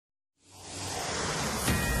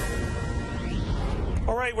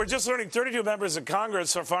All right, we're just learning 32 members of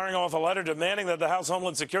Congress are firing off a letter demanding that the House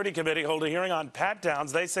Homeland Security Committee hold a hearing on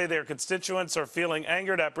pat-downs. They say their constituents are feeling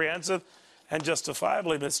angered, apprehensive, and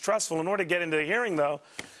justifiably mistrustful. In order to get into the hearing, though,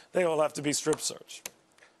 they all have to be strip searched.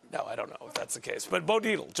 No, I don't know if that's the case. But Beau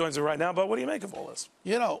Dietl joins us right now. Beau, what do you make of all this?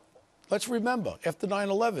 You know, let's remember, after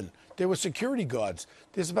 9/11, there were security guards.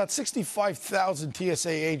 There's about 65,000 TSA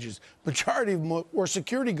agents. Majority of them were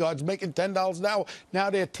security guards making $10 an hour. Now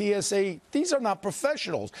they're TSA. These are not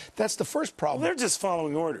professionals. That's the first problem. Well, they're just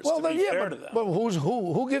following orders. Well, to be fair but, to them. but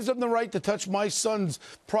who gives them the right to touch my son's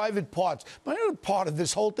private parts? My other part of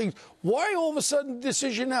this whole thing, why all of a sudden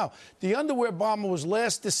decision now? The underwear bomber was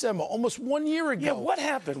last December, almost 1 year ago. Yeah, what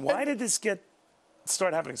happened? Why did this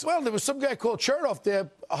start happening? Well, there was some guy called Chertoff there,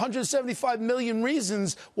 175 million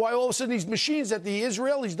reasons why all of a sudden these machines that the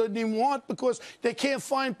Israelis didn't even want because they can't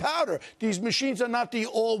find powder. These machines are not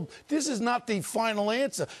this is not the final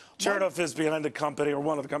answer. Chertoff is behind the company, or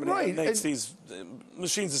one of the companies right, that makes these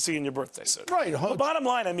machines to see in your birthday suit. Right. Well, bottom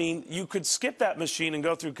line, I mean, you could skip that machine and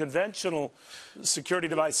go through conventional security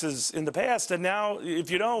devices in the past, and now, if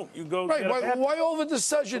you don't, you go... Right. Why all the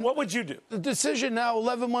decision? What would you do? The decision now,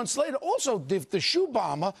 11 months later. Also, the shoe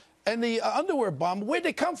bomber and the underwear bomber, where'd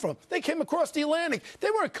they come from? They came across the Atlantic.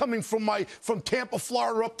 They weren't coming from Tampa,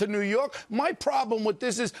 Florida, up to New York. My problem with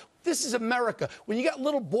this is America. When you got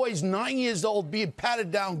little boys 9 years old being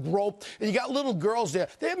patted down, groped, and you got little girls there,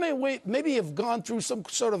 they maybe have gone through some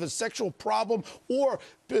sort of a sexual problem or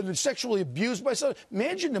been sexually abused by someone.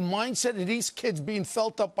 Imagine the mindset of these kids being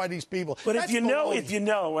felt up by these people. But if you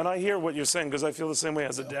know, and I hear what you're saying because I feel the same way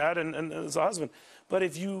as a dad and as a husband, but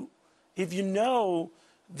if you know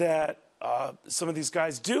that some of these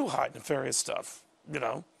guys do hide nefarious stuff, you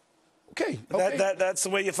know. Okay. That's the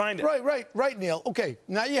way you find it. Right, Neil. Okay,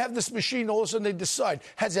 now you have this machine, all of a sudden they decide.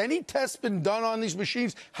 Has any test been done on these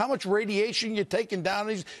machines? How much radiation you're taking down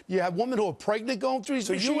these? You have women who are pregnant going through these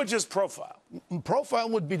machines? So you would just profile?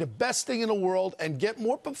 Profiling would be the best thing in the world, and get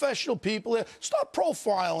more professional people there. Stop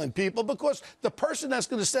profiling people, because the person that's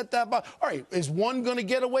going to set that bar, all right, is one going to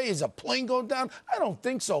get away? Is a plane going down? I don't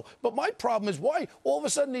think so. But my problem is why all of a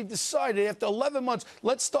sudden they decided after 11 months,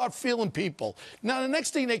 let's start feeling people. Now, the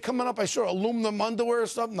next thing they coming up, I saw aluminum underwear or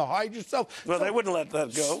something to hide yourself. Well, they wouldn't let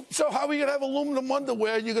that go. So how are you going to have aluminum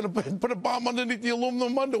underwear and you're going to put a bomb underneath the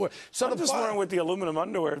aluminum underwear? So I'm just wondering with the aluminum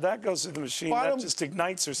underwear, if that goes through the machine, that just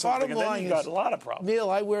ignites or something, and then you got a lot of problems. Neil,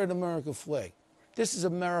 I wear an American flag. This is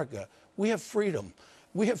America. We have freedom.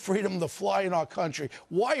 We have freedom to fly in our country.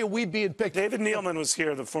 Why are we being picked? David Neilman was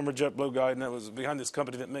here, the former JetBlue guy, and that was behind this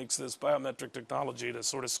company that makes this biometric technology to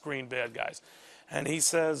sort of screen bad guys. And he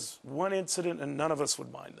says, one incident and none of us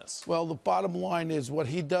would mind this. Well, the bottom line is what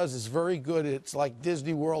he does is very good. It's like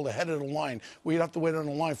Disney World ahead of the line, where you have to wait on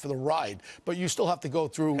the line for the ride, but you still have to go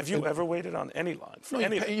through. Have you ever waited on any line?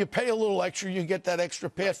 You pay a little extra, you get that extra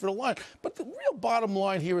pass for the line. But the real bottom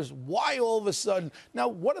line here is why all of a sudden, now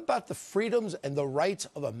what about the freedoms and the rights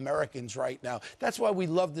of Americans right now? That's why we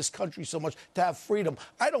love this country so much, to have freedom.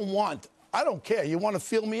 I don't care. You want to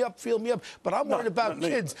feel me up, but I'm worried about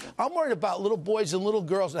kids. I'm worried about little boys and little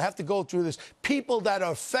girls that have to go through this. People that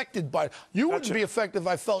are affected by it. You wouldn't be affected if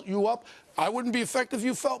I felt you up. I wouldn't be affected if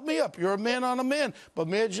you felt me up. You're a man on a man. But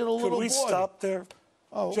imagine a little boy. Could we stop there?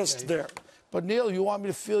 Oh, okay. Just there. But, Neil, you want me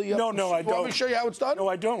to feel you up? No, I don't. You want me to show you how it's done? No,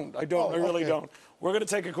 I don't. I really don't. We're going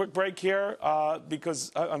to take a quick break here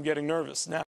because I'm getting nervous now.